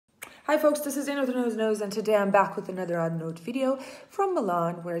Hi folks, this is Anna with the Nose, and today I'm back with another Odd Note video from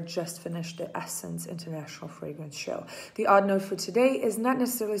Milan, where I just finished the Essence International Fragrance Show. The Odd Note for today is not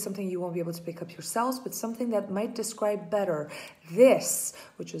necessarily something you won't be able to pick up yourselves, but something that might describe better this,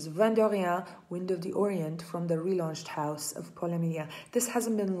 which is Vin d'Orient, Wind of the Orient, from the relaunched house of Paul Emilien. This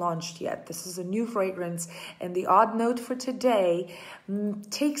hasn't been launched yet. This is a new fragrance, and the Odd Note for today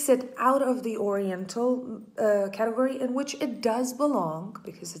takes it out of the Oriental category, in which it does belong,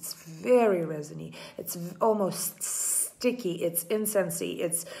 because it's very resiny, it's almost sticky, it's incensey,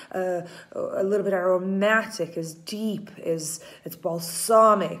 it's a little bit aromatic, it's deep, it's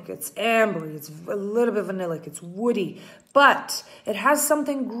balsamic, it's ambery, it's a little bit vanillic, it's woody, but it has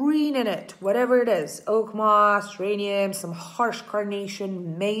something green in it, whatever it is, oak moss, geranium, some harsh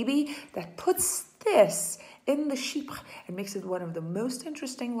carnation maybe, that puts this in the chypre and makes it one of the most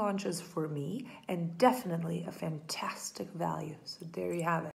interesting launches for me, and definitely a fantastic value. So there you have it.